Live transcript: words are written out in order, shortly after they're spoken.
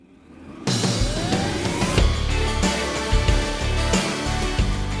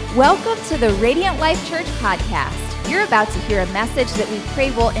Welcome to the Radiant Life Church podcast. You're about to hear a message that we pray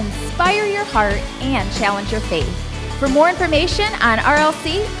will inspire your heart and challenge your faith. For more information on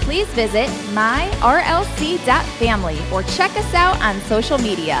RLC, please visit myrlc.family or check us out on social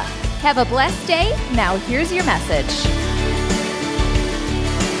media. Have a blessed day. Now here's your message.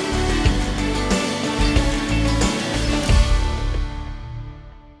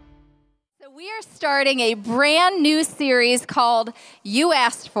 We are starting a brand new series called You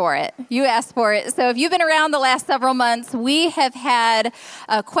Asked For It. You Asked For It. So if you've been around the last several months, we have had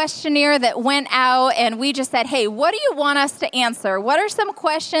a questionnaire that went out and we just said, hey, what do you want us to answer? What are some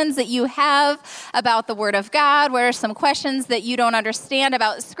questions that you have about the Word of God? What are some questions that you don't understand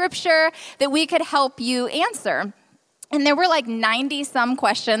about Scripture that we could help you answer? And there were like 90-some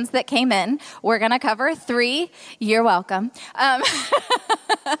questions that came in. We're going to cover 3. You're welcome.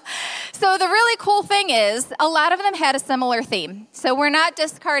 So the really cool thing is a lot of them had a similar theme. So we're not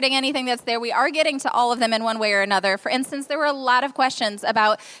discarding anything that's there. We are getting to all of them in one way or another. For instance, there were a lot of questions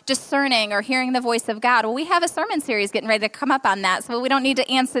about discerning or hearing the voice of God. Well, we have a sermon series getting ready to come up on that, so we don't need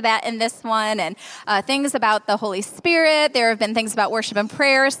to answer that in this one. And things about the Holy Spirit. There have been things about worship and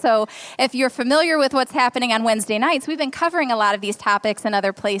prayer. So if you're familiar with what's happening on Wednesday nights, we've been covering a lot of these topics in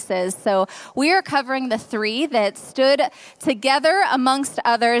other places. So we are covering the 3 that stood together amongst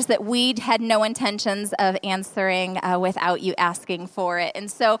others that we had no intentions of answering without you asking for it. And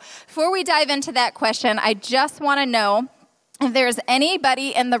so before we dive into that question, I just want to know if there's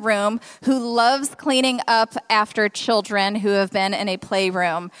anybody in the room who loves cleaning up after children who have been in a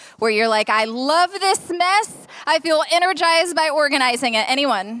playroom, where you're like, I love this mess. I feel energized by organizing it.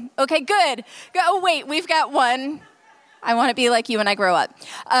 Anyone? Okay, good. Oh, wait, we've got one. I want to be like you when I grow up.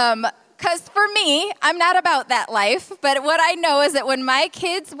 Because for me, I'm not about that life. But what I know is that when my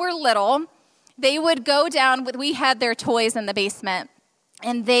kids were little, they would go down, we had their toys in the basement.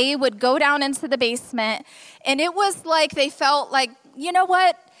 And they would go down into the basement. And it was like they felt like, you know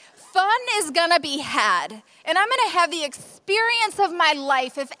what? Fun is going to be had. And I'm going to have the experience of my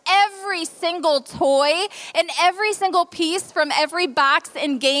life if every single toy and every single piece from every box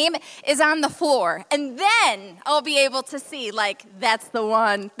and game is on the floor. And then I'll be able to see, like, that's the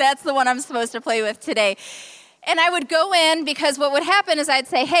one I'm supposed to play with today. And I would go in because what would happen is I'd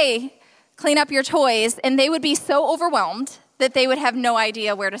say, hey, clean up your toys. And they would be so overwhelmed that they would have no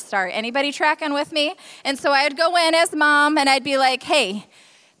idea where to start. Anybody tracking with me? And so I'd go in as mom and I'd be like, hey,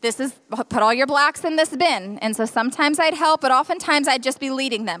 put all your blocks in this bin. And so sometimes I'd help, but oftentimes I'd just be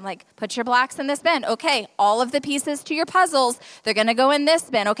leading them. Like, put your blocks in this bin. Okay, all of the pieces to your puzzles, they're going to go in this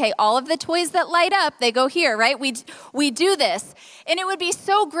bin. Okay, all of the toys that light up, they go here, right? We do this. And it would be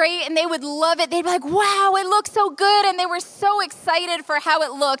so great, and they would love it. They'd be like, wow, it looks so good. And they were so excited for how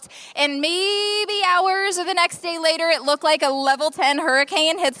it looked. And maybe hours or the next day later, it looked like a level 10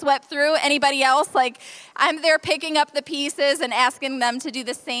 hurricane had swept through. Anybody else? Like, I'm there picking up the pieces and asking them to do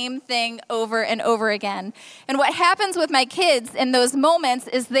the same thing over and over again. And what happens with my kids in those moments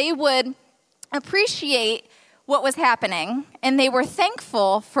is they would appreciate what was happening, and they were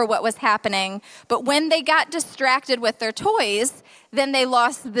thankful for what was happening. But when they got distracted with their toys, then they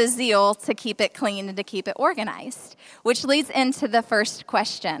lost the zeal to keep it clean and to keep it organized, which leads into the first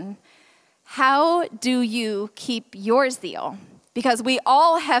question. How do you keep your zeal? Because we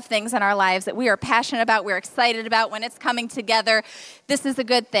all have things in our lives that we are passionate about, we're excited about. When it's coming together, this is a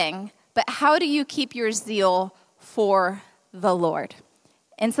good thing. But how do you keep your zeal for the Lord?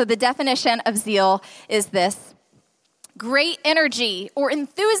 And so the definition of zeal is this: great energy or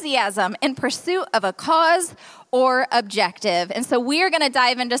enthusiasm in pursuit of a cause or objective. And so we are going to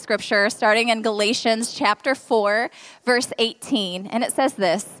dive into Scripture starting in Galatians chapter 4, verse 18. And it says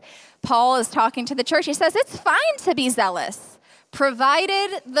this. Paul is talking to the church. He says, it's fine to be zealous,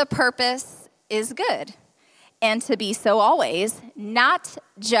 provided the purpose is good, and to be so always, not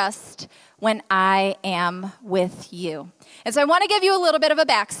just when I am with you. And so I want to give you a little bit of a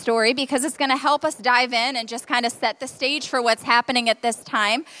backstory because it's going to help us dive in and just kind of set the stage for what's happening at this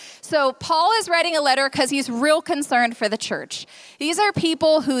time. So Paul is writing a letter because he's real concerned for the church. These are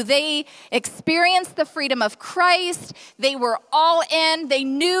people who they experienced the freedom of Christ. They were all in. They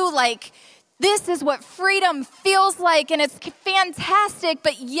knew, like, this is what freedom feels like, and it's fantastic,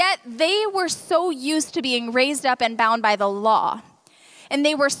 but yet they were so used to being raised up and bound by the law. And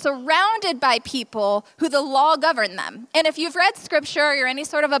they were surrounded by people who the law governed them. And if you've read Scripture or you're any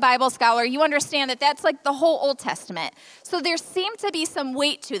sort of a Bible scholar, you understand that that's like the whole Old Testament. So there seemed to be some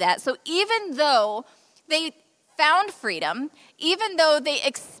weight to that. So even though they found freedom, even though they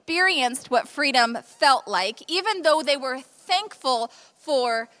experienced what freedom felt like, even though they were thankful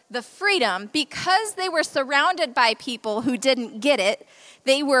for the freedom, because they were surrounded by people who didn't get it,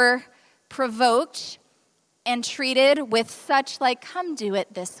 they were provoked and treated with such like, come do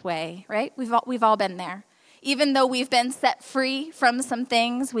it this way, right? We've all been there. Even though we've been set free from some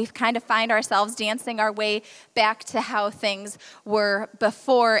things, we kind of find ourselves dancing our way back to how things were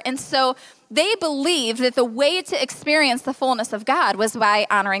before. And so they believed that the way to experience the fullness of God was by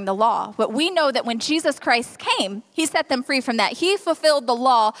honoring the law. But we know that when Jesus Christ came, he set them free from that. He fulfilled the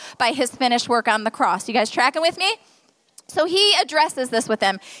law by his finished work on the cross. You guys tracking with me? So he addresses this with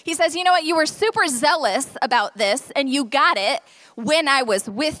them. He says, you know what? You were super zealous about this, and you got it when I was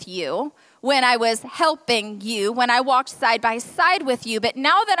with you, when I was helping you, when I walked side by side with you. But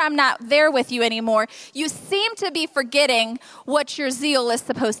now that I'm not there with you anymore, you seem to be forgetting what your zeal is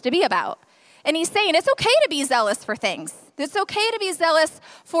supposed to be about. And he's saying it's okay to be zealous for things. It's okay to be zealous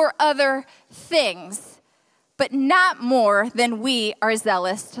for other things, but not more than we are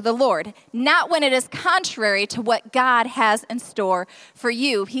zealous to the Lord. Not when it is contrary to what God has in store for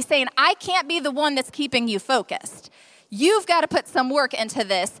you. He's saying, I can't be the one that's keeping you focused. You've got to put some work into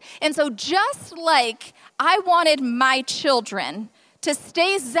this. And so just like I wanted my children to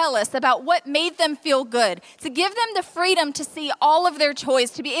stay zealous about what made them feel good, to give them the freedom to see all of their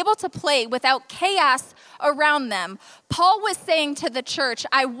toys, to be able to play without chaos around them, Paul was saying to the church,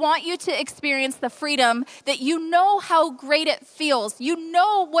 I want you to experience the freedom that you know how great it feels. You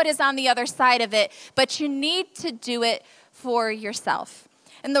know what is on the other side of it, but you need to do it for yourself.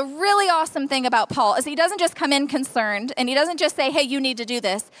 And the really awesome thing about Paul is he doesn't just come in concerned, and he doesn't just say, hey, you need to do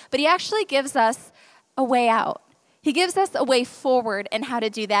this, but he actually gives us a way out. He gives us a way forward in how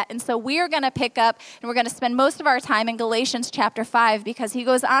to do that. And so we are going to pick up and we're going to spend most of our time in Galatians chapter 5, because he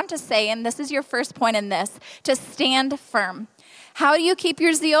goes on to say, and this is your first point in this, to stand firm. How do you keep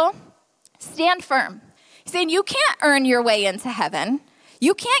your zeal? Stand firm. He's saying you can't earn your way into heaven.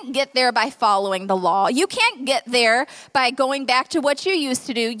 You can't get there by following the law. You can't get there by going back to what you used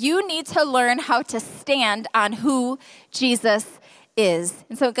to do. You need to learn how to stand on who Jesus is.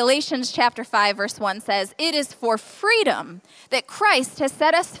 And so Galatians chapter 5 verse 1 says, it is for freedom that Christ has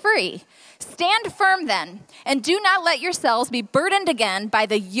set us free. Stand firm then, and do not let yourselves be burdened again by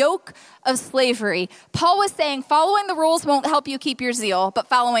the yoke of slavery. Paul was saying following the rules won't help you keep your zeal, but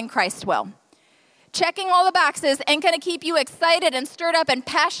following Christ will. Checking all the boxes ain't going to keep you excited and stirred up and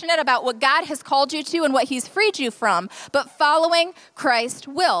passionate about what God has called you to and what he's freed you from, but following Christ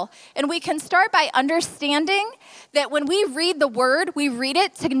will. And we can start by understanding that when we read the word, we read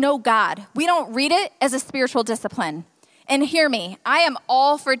it to know God. We don't read it as a spiritual discipline. And hear me, I am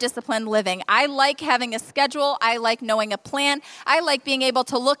all for disciplined living. I like having a schedule. I like knowing a plan. I like being able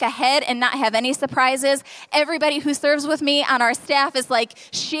to look ahead and not have any surprises. Everybody who serves with me on our staff is like,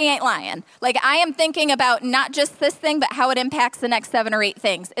 she ain't lying. Like, I am thinking about not just this thing, but how it impacts the next 7 or 8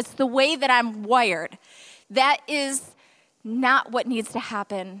 things. It's the way that I'm wired. That is not what needs to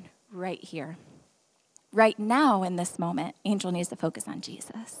happen right here. Right now in this moment, Angel needs to focus on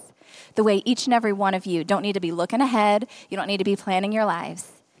Jesus. The way each and every one of you don't need to be looking ahead. You don't need to be planning your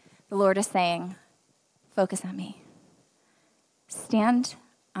lives. The Lord is saying, focus on me. Stand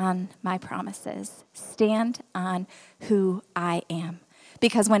on my promises. Stand on who I am.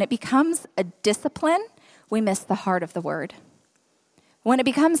 Because when it becomes a discipline, we miss the heart of the word. When it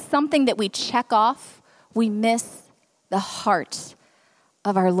becomes something that we check off, we miss the heart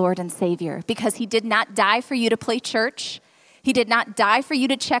of our Lord and Savior. Because he did not die for you to play church. He did not die for you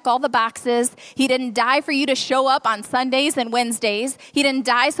to check all the boxes. He didn't die for you to show up on Sundays and Wednesdays. He didn't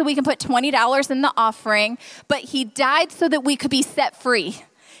die so we can put $20 in the offering, but he died so that we could be set free.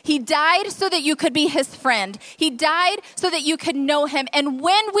 He died so that you could be his friend. He died so that you could know him. And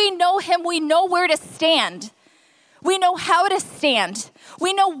when we know him, we know where to stand. We know how to stand.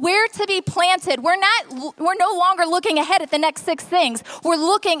 We know where to be planted. We're no longer looking ahead at the next 6 things. We're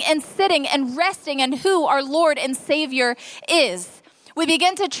looking and sitting and resting in who our Lord and Savior is. We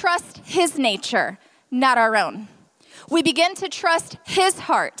begin to trust his nature, not our own. We begin to trust his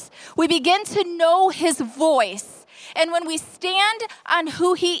heart. We begin to know his voice. And when we stand on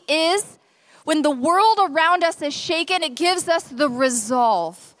who he is, when the world around us is shaken, it gives us the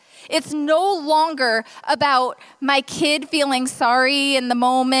resolve. It's no longer about my kid feeling sorry in the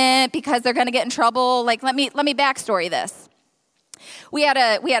moment because they're going to get in trouble. Like, let me backstory this. We had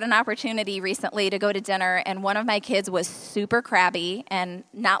an opportunity recently to go to dinner, and one of my kids was super crabby, and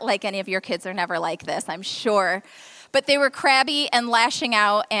not like any of your kids are never like this, I'm sure. But they were crabby and lashing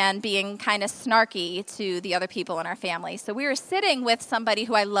out and being kind of snarky to the other people in our family. So we were sitting with somebody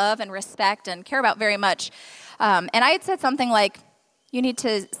who I love and respect and care about very much. And I had said something like, you need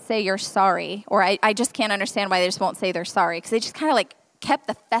to say you're sorry, or I just can't understand why they just won't say they're sorry, because they just kind of like kept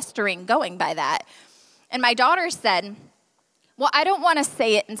the festering going by that. And my daughter said, well, I don't want to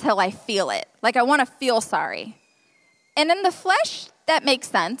say it until I feel it. Like, I want to feel sorry. And in the flesh, that makes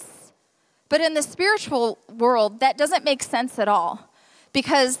sense. But in the spiritual world, that doesn't make sense at all.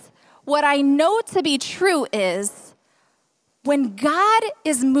 Because what I know to be true is when God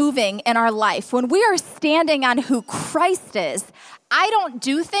is moving in our life, when we are standing on who Christ is, I don't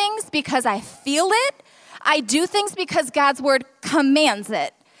do things because I feel it. I do things because God's word commands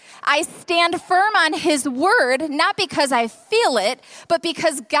it. I stand firm on his word, not because I feel it, but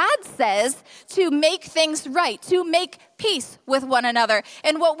because God says to make things right, to make peace with one another.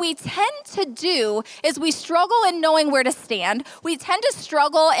 And what we tend to do is we struggle in knowing where to stand. We tend to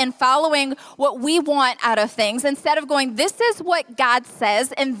struggle in following what we want out of things instead of going, this is what God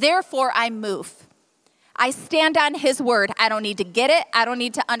says, and therefore I move. I stand on his word. I don't need to get it. I don't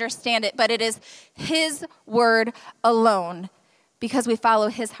need to understand it, but it is his word alone. Because we follow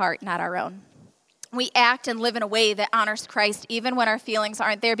his heart, not our own. We act and live in a way that honors Christ even when our feelings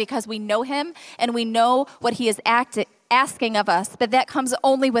aren't there because we know him and we know what he is asking of us. But that comes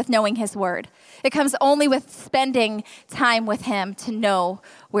only with knowing his word. It comes only with spending time with him to know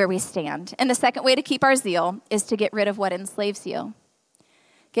where we stand. And the second way to keep our zeal is to get rid of what enslaves you.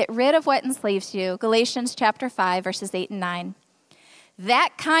 Get rid of what enslaves you. Galatians chapter 5, verses 8 and 9.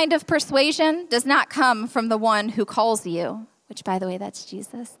 That kind of persuasion does not come from the one who calls you. Which, by the way, that's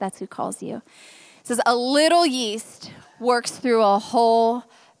Jesus. That's who calls you. It says, a little yeast works through a whole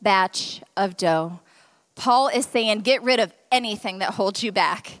batch of dough. Paul is saying, get rid of anything that holds you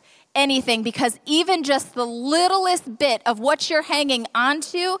back. Anything, because even just the littlest bit of what you're hanging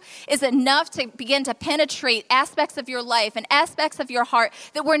onto is enough to begin to penetrate aspects of your life and aspects of your heart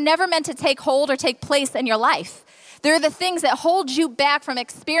that were never meant to take hold or take place in your life. They're the things that hold you back from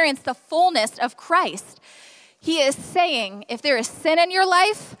experiencing the fullness of Christ. He is saying, if there is sin in your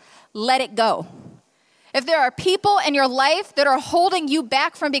life, let it go. If there are people in your life that are holding you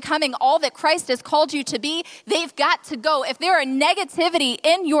back from becoming all that Christ has called you to be, they've got to go. If there are negativity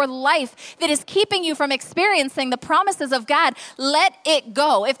in your life that is keeping you from experiencing the promises of God, let it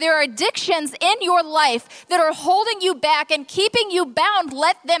go. If there are addictions in your life that are holding you back and keeping you bound,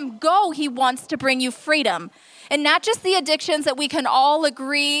 let them go. He wants to bring you freedom. And not just the addictions that we can all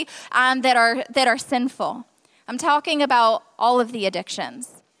agree on that are sinful. I'm talking about all of the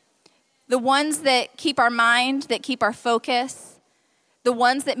addictions. The ones that keep our mind, that keep our focus. The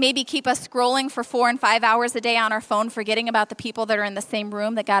ones that maybe keep us scrolling for 4 and 5 hours a day on our phone, forgetting about the people that are in the same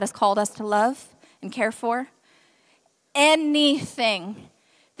room that God has called us to love and care for. Anything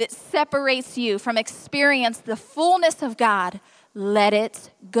that separates you from experience the fullness of God, let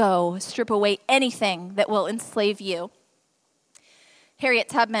it go. Strip away anything that will enslave you. Harriet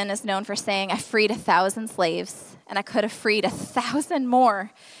Tubman is known for saying, I freed 1,000 slaves, and I could have freed 1,000 more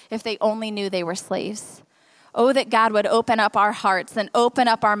if they only knew they were slaves. Oh, that God would open up our hearts and open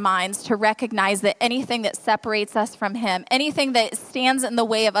up our minds to recognize that anything that separates us from him, anything that stands in the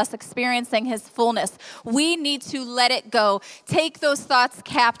way of us experiencing his fullness, we need to let it go. Take those thoughts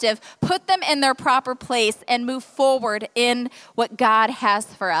captive, put them in their proper place, and move forward in what God has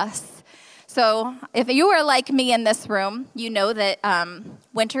for us. So if you are like me in this room, you know that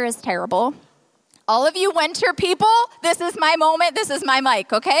winter is terrible. All of you winter people, this is my moment, this is my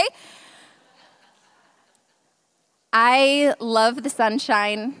mic, okay? I love the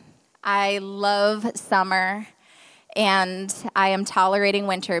sunshine. I love summer. And I am tolerating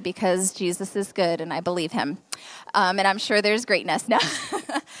winter because Jesus is good and I believe him. And I'm sure there's greatness now.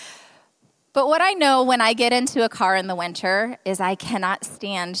 But what I know when I get into a car in the winter is I cannot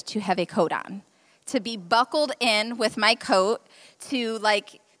stand to have a coat on. To be buckled in with my coat, to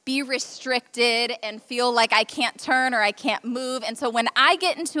be restricted and feel like I can't turn or I can't move. And so when I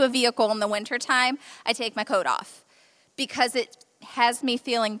get into a vehicle in the wintertime, I take my coat off because it has me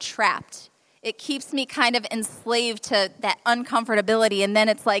feeling trapped. It keeps me kind of enslaved to that uncomfortability. And then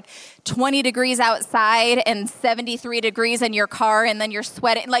it's like 20 degrees outside and 73 degrees in your car, and then you're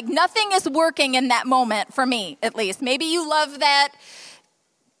sweating. Like nothing is working in that moment for me, at least. Maybe you love that.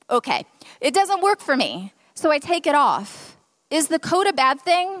 Okay. It doesn't work for me. So I take it off. Is the coat a bad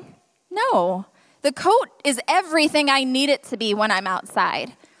thing? No. The coat is everything I need it to be when I'm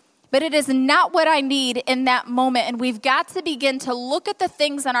outside. But it is not what I need in that moment. And we've got to begin to look at the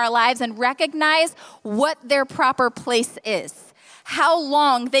things in our lives and recognize what their proper place is. How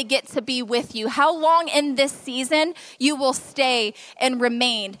long they get to be with you. How long in this season you will stay and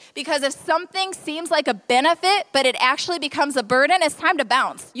remain. Because if something seems like a benefit, but it actually becomes a burden, it's time to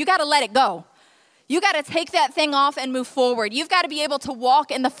bounce. You got to let it go. You got to take that thing off and move forward. You've got to be able to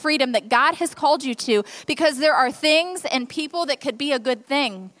walk in the freedom that God has called you to, because there are things and people that could be a good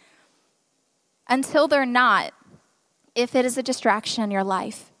thing until they're not. If it is a distraction in your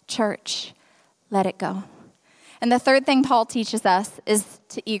life, church, let it go. And the third thing Paul teaches us is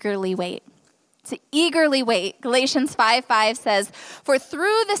to eagerly wait. To eagerly wait. Galatians 5:5 says, "For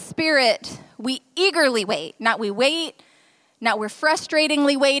through the Spirit we eagerly wait." Not we wait, not we're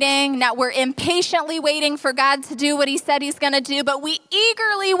frustratingly waiting, not we're impatiently waiting for God to do what he said he's going to do, but we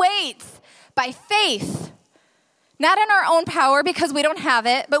eagerly wait by faith. Not in our own power because we don't have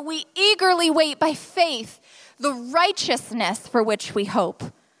it, but we eagerly wait by faith, the righteousness for which we hope.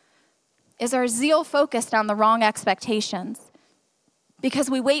 Is our zeal focused on the wrong expectations?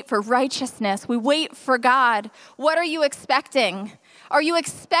 Because we wait for righteousness, we wait for God. What are you expecting? Are you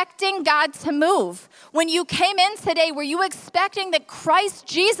expecting God to move? When you came in today, were you expecting that Christ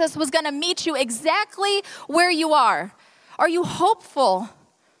Jesus was going to meet you exactly where you are? Are you hopeful?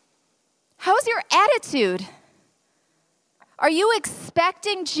 How's your attitude? Are you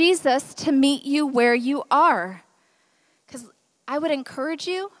expecting Jesus to meet you where you are? Because I would encourage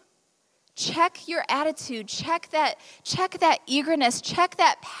you, check your attitude, check that eagerness, check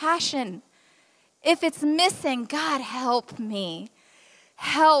that passion. If it's missing, God, help me.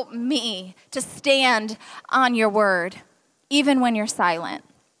 Help me to stand on your word, even when you're silent.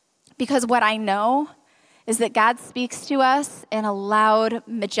 Because what I know is that God speaks to us in a loud,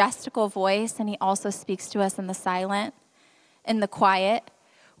 majestical voice, and he also speaks to us in the silent, in the quiet.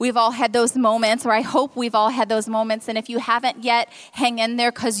 We've all had those moments, or I hope we've all had those moments, and if you haven't yet, hang in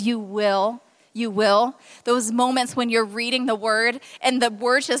there, because you will. You will. Those moments when you're reading the word and the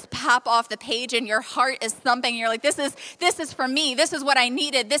words just pop off the page and your heart is thumping and you're like, this is for me. This is what I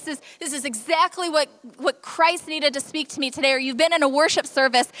needed. This is exactly what Christ needed to speak to me today. Or you've been in a worship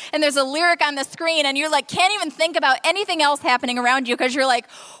service and there's a lyric on the screen and you're like, can't even think about anything else happening around you because you're like,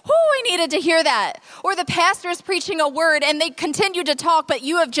 I needed to hear that. Or the pastor's preaching a word and they continue to talk, but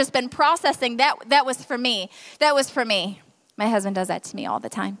you have just been processing that was for me. That was for me. My husband does that to me all the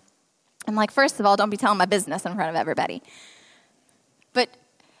time. I'm like, first of all, don't be telling my business in front of everybody. But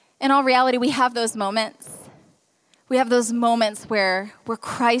in all reality, we have those moments. We have those moments where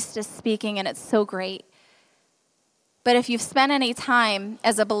Christ is speaking and it's so great. But if you've spent any time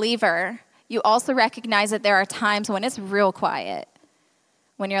as a believer, you also recognize that there are times when it's real quiet.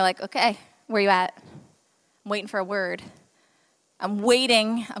 When you're like, okay, where you at? I'm waiting for a word. I'm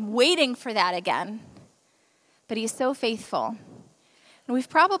waiting for that again. But he's so faithful. And we've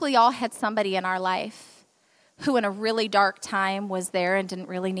probably all had somebody in our life who in a really dark time was there and didn't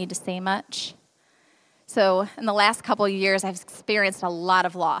really need to say much. So in the last couple of years, I've experienced a lot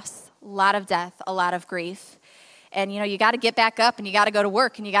of loss, a lot of death, a lot of grief. And, you got to get back up and you got to go to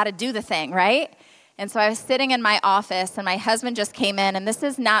work and you got to do the thing, right? And so I was sitting in my office and my husband just came in, and this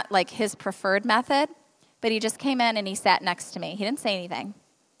is not like his preferred method, but he just came in and he sat next to me. He didn't say anything.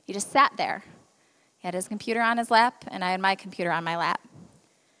 He just sat there. He had his computer on his lap and I had my computer on my lap.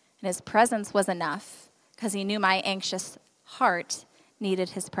 And his presence was enough because he knew my anxious heart needed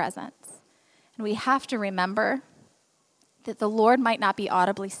his presence. And we have to remember that the Lord might not be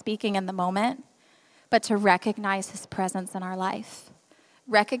audibly speaking in the moment, but to recognize his presence in our life.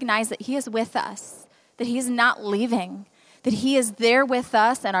 Recognize that he is with us, that he's not leaving, that he is there with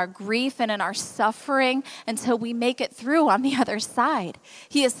us in our grief and in our suffering until we make it through on the other side.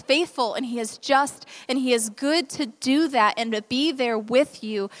 He is faithful and he is just and he is good to do that and to be there with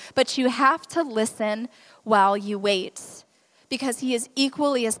you, but you have to listen while you wait, because he is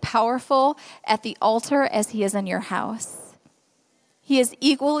equally as powerful at the altar as he is in your house. He is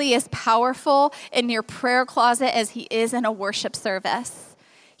equally as powerful in your prayer closet as he is in a worship service.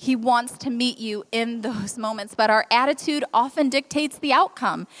 He wants to meet you in those moments, but our attitude often dictates the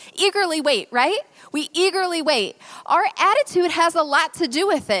outcome. Eagerly wait, right? We eagerly wait. Our attitude has a lot to do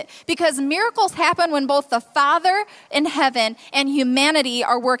with it, because miracles happen when both the Father in heaven and humanity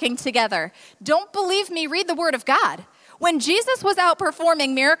are working together. Don't believe me? Read the Word of God. When Jesus was out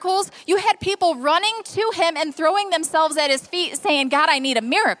performing miracles, you had people running to him and throwing themselves at his feet saying, God, I need a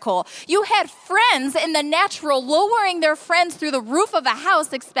miracle. You had friends in the natural lowering their friends through the roof of a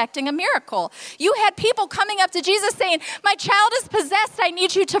house expecting a miracle. You had people coming up to Jesus saying, my child is possessed, I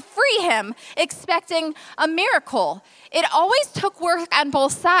need you to free him, expecting a miracle. It always took work on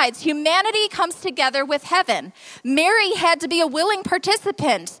both sides. Humanity comes together with heaven. Mary had to be a willing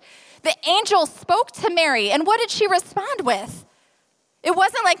participant. The angel spoke to Mary, and what did she respond with? It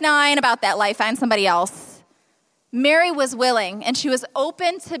wasn't like, no, I ain't about that life, find somebody else. Mary was willing, and she was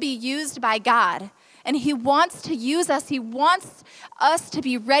open to be used by God. And he wants to use us. He wants us to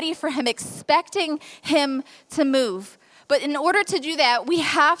be ready for him, expecting him to move. But in order to do that, we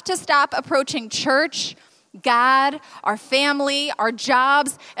have to stop approaching church, God, our family, our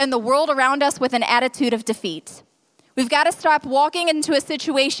jobs, and the world around us with an attitude of defeat. We've got to stop walking into a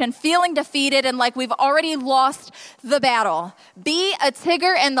situation feeling defeated and like we've already lost the battle. Be a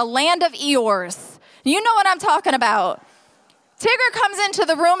Tigger in the land of Eeyores. You know what I'm talking about. Tigger comes into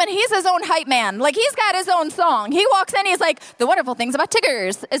the room and he's his own hype man. Like he's got his own song. He walks in, he's like, the wonderful things about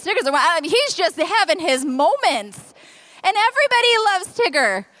Tiggers. He's just having his moments. And everybody loves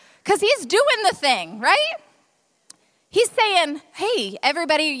Tigger because he's doing the thing, right? He's saying, hey,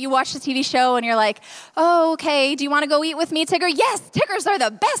 everybody, you watch the TV show and you're like, oh, okay, do you want to go eat with me, Tigger? Yes, Tiggers are the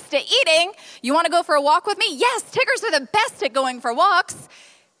best at eating. You want to go for a walk with me? Yes, Tiggers are the best at going for walks.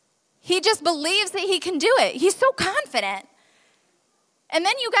 He just believes that he can do it. He's so confident. And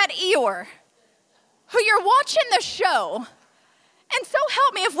then you got Eeyore, who you're watching the show. And so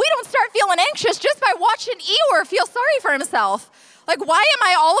help me if we don't start feeling anxious just by watching Eeyore feel sorry for himself. Like, why am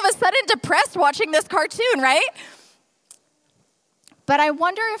I all of a sudden depressed watching this cartoon, right? But I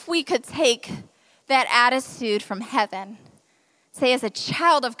wonder if we could take that attitude from heaven, say as a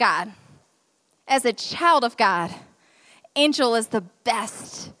child of God, Angel is the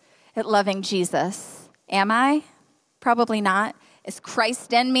best at loving Jesus. Am I? Probably not. Is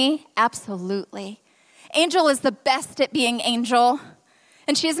Christ in me? Absolutely. Angel is the best at being Angel.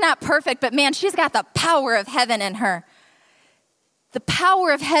 And she's not perfect, but man, she's got the power of heaven in her. The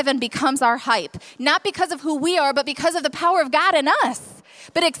power of heaven becomes our hype, not because of who we are, but because of the power of God in us.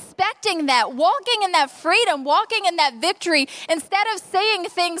 But expecting that, walking in that freedom, walking in that victory, instead of saying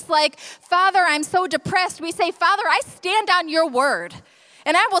things like, Father, I'm so depressed, we say, Father, I stand on your word,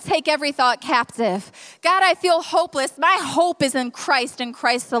 and I will take every thought captive. God, I feel hopeless. My hope is in Christ and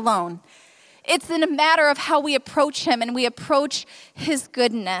Christ alone. It's in a matter of how we approach him and we approach his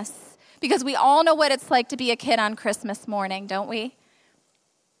goodness. Because we all know what it's like to be a kid on Christmas morning, don't we?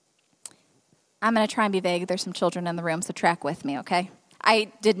 I'm going to try and be vague. There's some children in the room, so track with me, okay?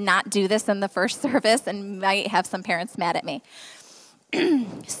 I did not do this in the first service and might have some parents mad at me.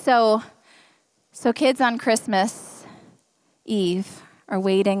 So kids on Christmas Eve are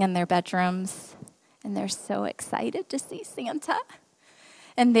waiting in their bedrooms, and they're so excited to see Santa.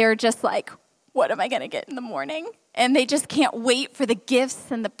 And they're just like, what am I going to get in the morning? And they just can't wait for the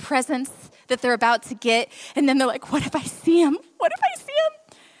gifts and the presents that they're about to get. And then they're like, what if I see him? What if I see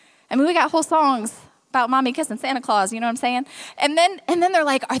him? I mean, we got whole songs about mommy kissing Santa Claus, you know what I'm saying? And then they're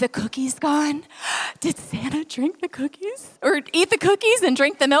like, are the cookies gone? Did Santa drink the cookies? Or eat the cookies and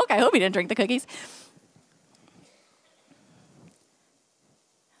drink the milk? I hope he didn't drink the cookies.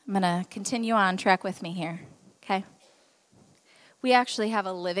 I'm going to continue on, track with me here, okay? We actually have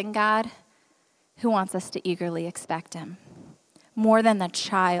a living God who wants us to eagerly expect him, more than the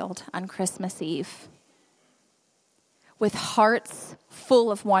child on Christmas Eve. With hearts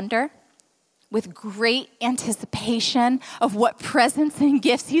full of wonder, with great anticipation of what presents and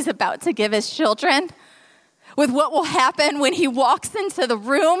gifts he's about to give his children, with what will happen when he walks into the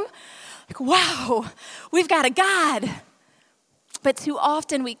room. Like, wow, we've got a God. But too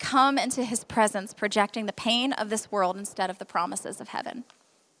often we come into his presence projecting the pain of this world instead of the promises of heaven.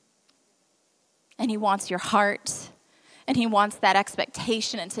 And he wants your heart, and he wants that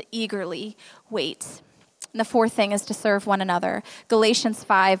expectation and to eagerly wait. And the fourth thing is to serve one another. Galatians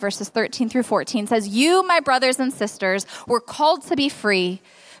 5, verses 13 through 14 says, you, my brothers and sisters, were called to be free,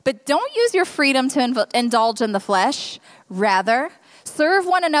 but don't use your freedom to indulge in the flesh. Rather, serve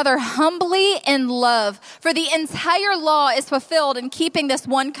one another humbly in love, for the entire law is fulfilled in keeping this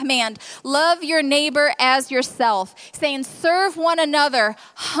one command. Love your neighbor as yourself, saying serve one another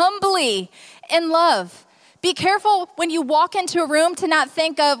humbly in love. Be careful when you walk into a room to not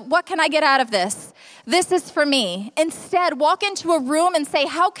think of, what can I get out of this? This is for me. Instead, walk into a room and say,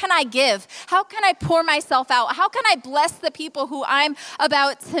 how can I give? How can I pour myself out? How can I bless the people who I'm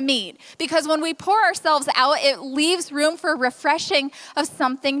about to meet? Because when we pour ourselves out, it leaves room for refreshing of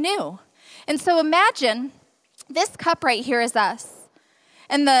something new. And so imagine this cup right here is us.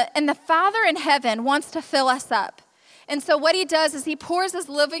 And the Father in heaven wants to fill us up. And so what he does is he pours his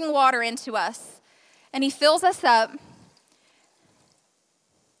living water into us. And he fills us up.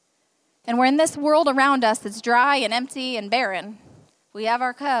 And we're in this world around us that's dry and empty and barren. We have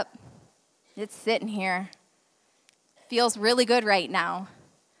our cup. It's sitting here. Feels really good right now.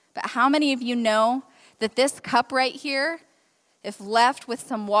 But how many of you know that this cup right here, if left with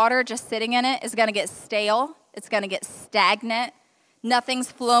some water just sitting in it, is going to get stale? It's going to get stagnant.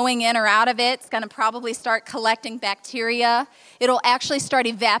 Nothing's flowing in or out of it. It's going to probably start collecting bacteria. It'll actually start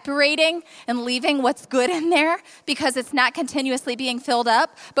evaporating and leaving what's good in there because it's not continuously being filled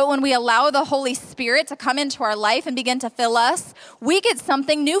up. But when we allow the Holy Spirit to come into our life and begin to fill us, we get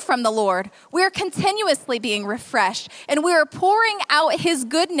something new from the Lord. We're continuously being refreshed, and we are pouring out His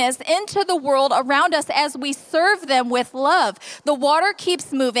goodness into the world around us as we serve them with love. The water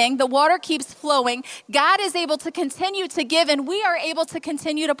keeps moving. The water keeps flowing. God is able to continue to give, and we are able to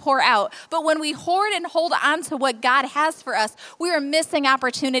continue to pour out. But when we hoard and hold on to what God has for us, we are missing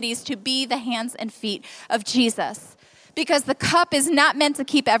opportunities to be the hands and feet of Jesus. Because the cup is not meant to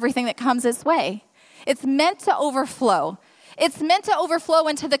keep everything that comes its way. It's meant to overflow. It's meant to overflow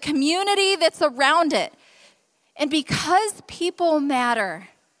into the community that's around it. And because people matter,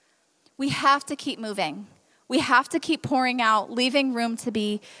 we have to keep moving. We have to keep pouring out, leaving room to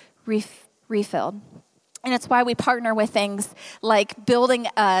be refilled. And it's why we partner with things like building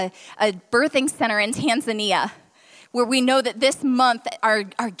a birthing center in Tanzania, where we know that this month our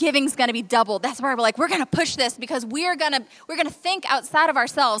giving is going to be doubled. That's why we're like, we're going to push this because we're going to think outside of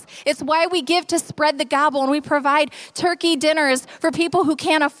ourselves. It's why we give to spread the gospel, and we provide turkey dinners for people who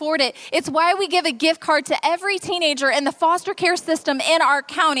can't afford it. It's why we give a gift card to every teenager in the foster care system in our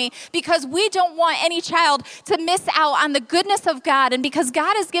county, because we don't want any child to miss out on the goodness of God. And because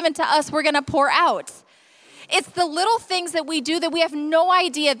God has given to us, we're going to pour out. It's the little things that we do that we have no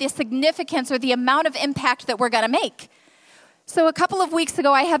idea the significance or the amount of impact that we're going to make. So a couple of weeks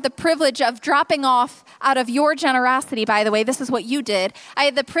ago, I had the privilege of dropping off, out of your generosity, by the way, this is what you did. I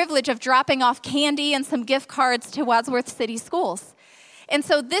had the privilege of dropping off candy and some gift cards to Wadsworth City Schools. And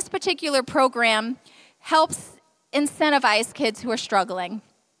so this particular program helps incentivize kids who are struggling.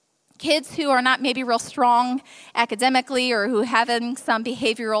 Kids who are not maybe real strong academically or who are having some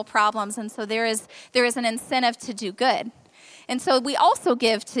behavioral problems. And so there is an incentive to do good. And so we also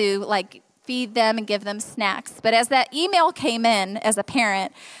give to feed them and give them snacks. But as that email came in as a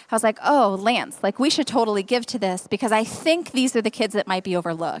parent, I was like, oh, Lance, we should totally give to this because I think these are the kids that might be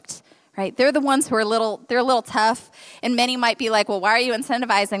overlooked. Right? They're the ones who are a little tough, and many might be like, well, why are you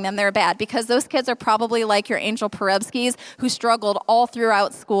incentivizing them? They're bad. Because those kids are probably like your Angel Perebskis who struggled all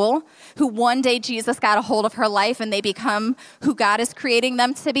throughout school, who one day Jesus got a hold of her life and they become who God is creating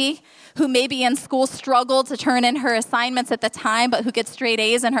them to be, who maybe in school struggled to turn in her assignments at the time, but who gets straight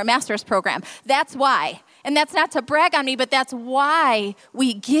A's in her master's program. That's why. And that's not to brag on me, but that's why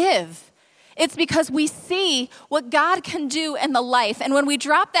we give. It's because we see what God can do in the life. And when we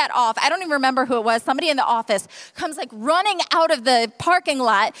drop that off, I don't even remember who it was, somebody in the office comes running out of the parking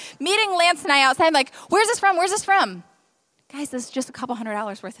lot, meeting Lance and I outside. I'm like, where's this from? Where's this from? Guys, this is just a couple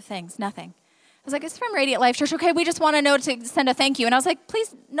 $100 worth of things, nothing. I was like, it's from Radiant Life Church. Okay, we just want to know to send a thank you. And I was like,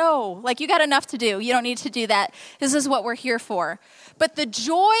 please, no. You got enough to do. You don't need to do that. This is what we're here for. But the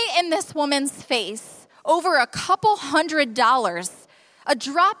joy in this woman's face over a couple $100, a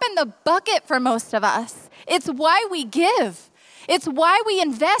drop in the bucket for most of us. It's why we give. It's why we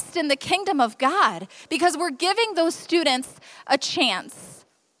invest in the kingdom of God, because we're giving those students a chance.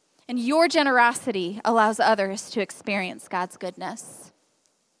 And your generosity allows others to experience God's goodness.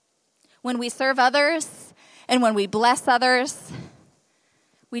 When we serve others and when we bless others,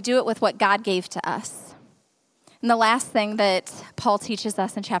 we do it with what God gave to us. And the last thing that Paul teaches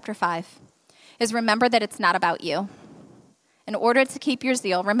us in chapter 5 is remember that it's not about you. In order to keep your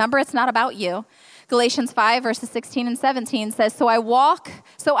zeal, remember it's not about you. Galatians 5, verses 16 and 17 says, So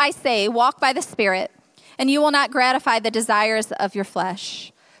I say, walk by the Spirit, and you will not gratify the desires of your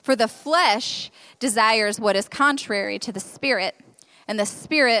flesh. For the flesh desires what is contrary to the Spirit, and the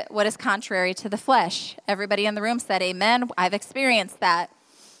Spirit what is contrary to the flesh. Everybody in the room said, amen. I've experienced that.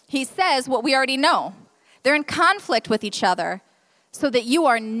 He says what we already know. They're in conflict with each other, so that you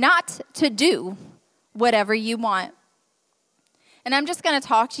are not to do whatever you want. And I'm just going to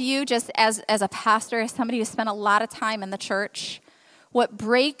talk to you just as a pastor, as somebody who spent a lot of time in the church. What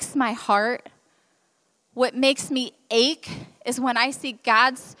breaks my heart, what makes me ache, is when I see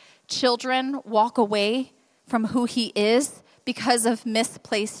God's children walk away from who He is because of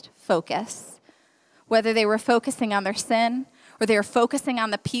misplaced focus. Whether they were focusing on their sin or they were focusing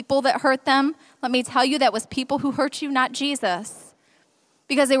on the people that hurt them, let me tell you, that was people who hurt you, not Jesus.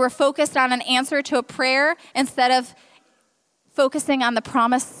 Because they were focused on an answer to a prayer instead of focusing on the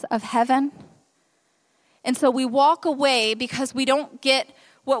promise of heaven. And so we walk away because we don't get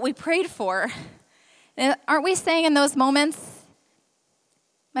what we prayed for. And aren't we saying in those moments,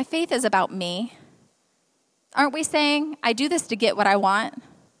 my faith is about me? Aren't we saying, I do this to get what I want,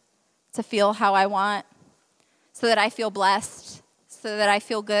 to feel how I want, so that I feel blessed, so that I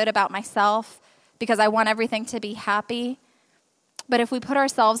feel good about myself, because I want everything to be happy? But if we put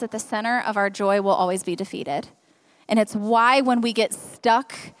ourselves at the center of our joy, we'll always be defeated. And it's why when we get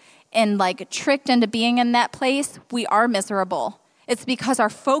stuck and tricked into being in that place, we are miserable. It's because our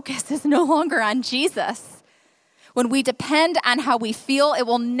focus is no longer on Jesus. When we depend on how we feel, it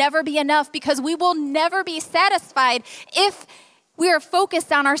will never be enough because we will never be satisfied if we are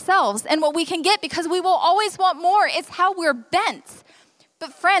focused on ourselves and what we can get because we will always want more. It's how we're bent.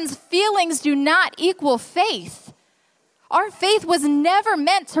 But friends, feelings do not equal faith. Our faith was never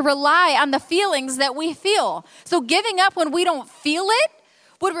meant to rely on the feelings that we feel. So giving up when we don't feel it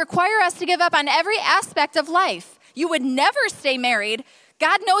would require us to give up on every aspect of life. You would never stay married.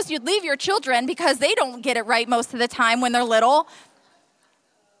 God knows you'd leave your children because they don't get it right most of the time when they're little.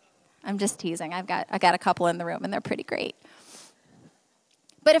 I'm just teasing. I got a couple in the room and they're pretty great.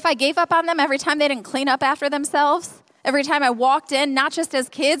 But if I gave up on them every time they didn't clean up after themselves, every time I walked in, not just as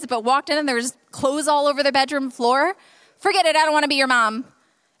kids, but walked in and there was clothes all over their bedroom floor, forget it, I don't want to be your mom.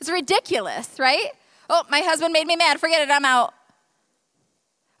 It's ridiculous, right? Oh, my husband made me mad, forget it, I'm out.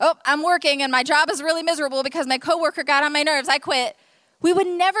 Oh, I'm working and my job is really miserable because my coworker got on my nerves, I quit. We would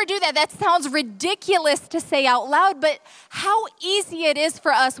never do that. That sounds ridiculous to say out loud, but how easy it is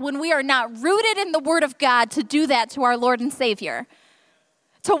for us when we are not rooted in the Word of God to do that to our Lord and Savior.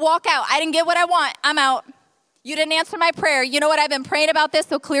 To walk out, I didn't get what I want, I'm out. You didn't answer my prayer. You know what, I've been praying about this,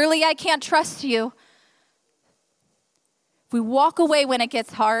 so clearly I can't trust you. If we walk away when it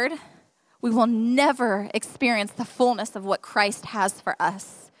gets hard, we will never experience the fullness of what Christ has for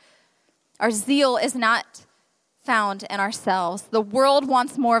us. Our zeal is not found in ourselves. The world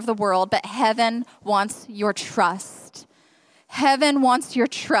wants more of the world, but heaven wants your trust. Heaven wants your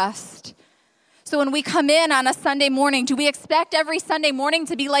trust. So when we come in on a Sunday morning, do we expect every Sunday morning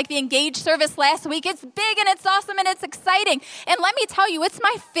to be like the Engage service last week? It's big and it's awesome and it's exciting. And let me tell you, it's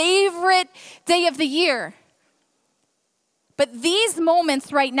my favorite day of the year. But these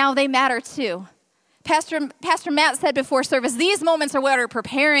moments right now, they matter too. Pastor Matt said before service, these moments are what are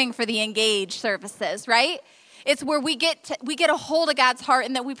preparing for the Engage services, right? It's where we get a hold of God's heart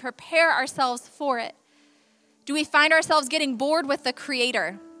and that we prepare ourselves for it. Do we find ourselves getting bored with the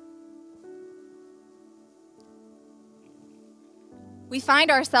Creator? We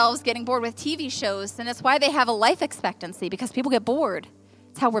find ourselves getting bored with TV shows, and it's why they have a life expectancy, because people get bored.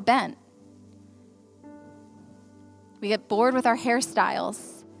 It's how we're bent. We get bored with our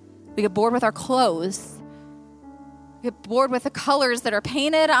hairstyles. We get bored with our clothes. We get bored with the colors that are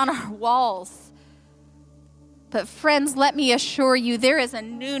painted on our walls. But friends, let me assure you, there is a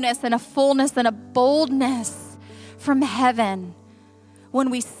newness and a fullness and a boldness from heaven when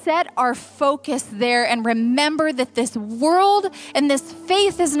we set our focus there and remember that this world and this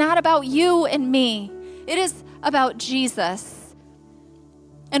faith is not about you and me. It is about Jesus.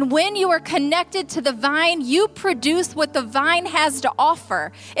 And when you are connected to the vine, you produce what the vine has to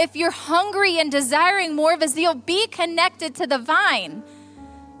offer. If you're hungry and desiring more of a zeal, be connected to the vine.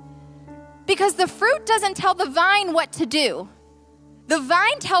 Because the fruit doesn't tell the vine what to do. The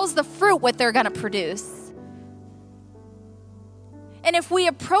vine tells the fruit what they're going to produce. And if we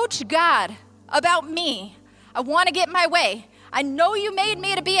approach God about me, I want to get my way. I know you made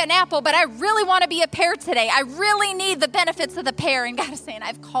me to be an apple, but I really want to be a pear today. I really need the benefits of the pear. And God is saying,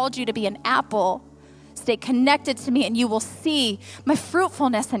 I've called you to be an apple. Stay connected to me and you will see my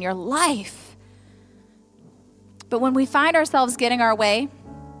fruitfulness in your life. But when we find ourselves getting our way,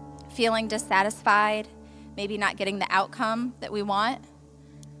 feeling dissatisfied, maybe not getting the outcome that we want,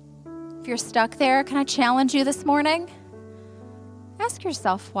 if you're stuck there, can I challenge you this morning? Ask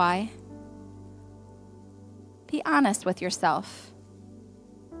yourself why. Be honest with yourself.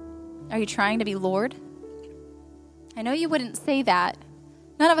 Are you trying to be Lord? I know you wouldn't say that.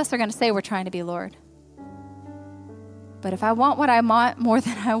 None of us are going to say we're trying to be Lord. But if I want what I want more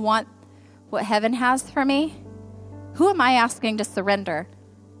than I want what heaven has for me, who am I asking to surrender?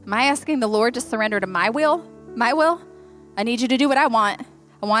 Am I asking the Lord to surrender to my will? My will? I need you to do what I want.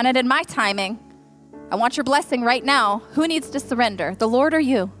 I want it in my timing. I want your blessing right now. Who needs to surrender? The Lord or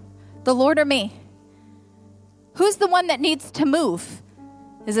you? The Lord or me? Who's the one that needs to move?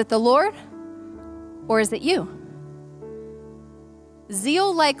 Is it the Lord or is it you?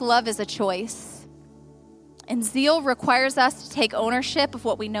 Zeal, like love, is a choice. And zeal requires us to take ownership of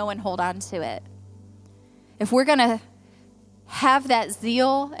what we know and hold on to it. If we're going to have that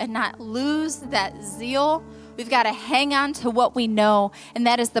zeal and not lose that zeal, we've got to hang on to what we know, and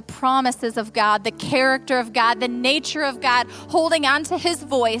that is the promises of God, the character of God, the nature of God, holding on to his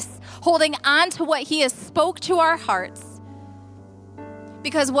voice, holding on to what he has spoke to our hearts.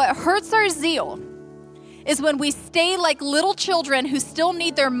 Because what hurts our zeal is when we stay like little children who still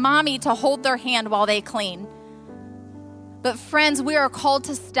need their mommy to hold their hand while they clean. But friends, we are called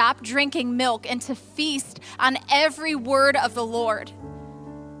to stop drinking milk and to feast on every word of the Lord.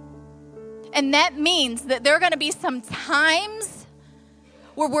 And that means that there are going to be some times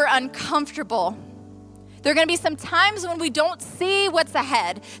where we're uncomfortable. There are going to be some times when we don't see what's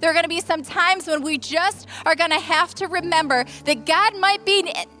ahead. There are going to be some times when we just are going to have to remember that God might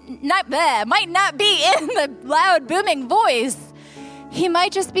not be in the loud, booming voice. He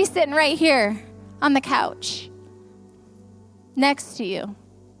might just be sitting right here on the couch next to you,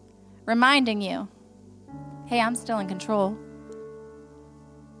 reminding you, hey, I'm still in control.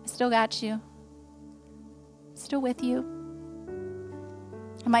 I still got you. I'm still with you.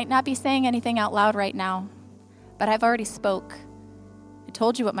 I might not be saying anything out loud right now, but I've already spoke. I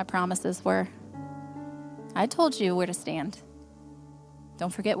told you what my promises were. I told you where to stand.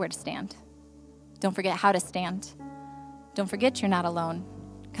 Don't forget where to stand. Don't forget how to stand. Don't forget you're not alone,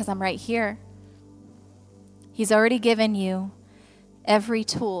 because I'm right here. He's already given you every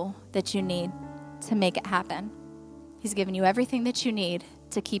tool that you need to make it happen. He's given you everything that you need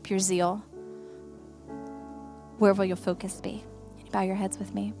to keep your zeal. Where will your focus be? Bow your heads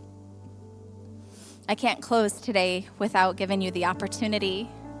with me. I can't close today without giving you the opportunity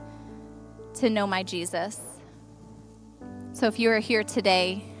to know my Jesus. So if you are here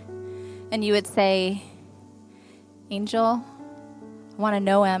today and you would say, Angel, I want to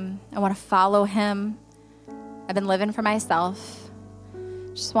know him. I want to follow him. I've been living for myself.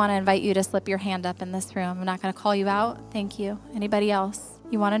 Just want to invite you to slip your hand up in this room. I'm not going to call you out. Thank you. Anybody else?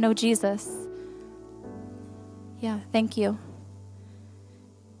 You want to know Jesus? Yeah, thank you.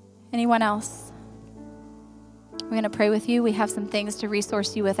 Anyone else? We're going to pray with you. We have some things to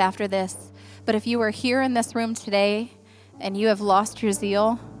resource you with after this. But if you are here in this room today and you have lost your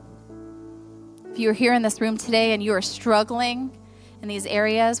zeal, if you are here in this room today and you are struggling in these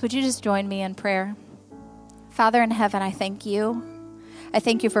areas, would you just join me in prayer? Father in heaven, I thank you. I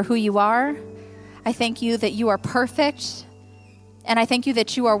thank you for who you are. I thank you that you are perfect. And I thank you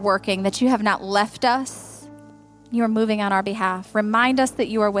that you are working, that you have not left us. You are moving on our behalf. Remind us that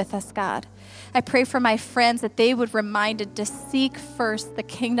you are with us, God. I pray for my friends that they would be reminded to seek first the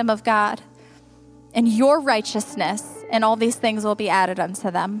kingdom of God and your righteousness, and all these things will be added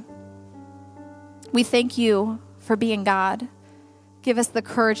unto them. We thank you for being God. Give us the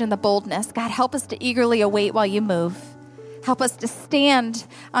courage and the boldness. God, help us to eagerly await while you move. Help us to stand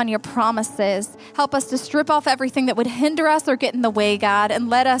on your promises. Help us to strip off everything that would hinder us or get in the way, God, and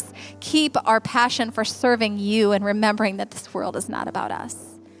let us keep our passion for serving you and remembering that this world is not about us.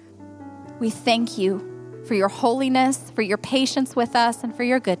 We thank you for your holiness, for your patience with us, and for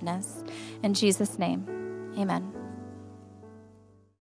your goodness. In Jesus' name, amen.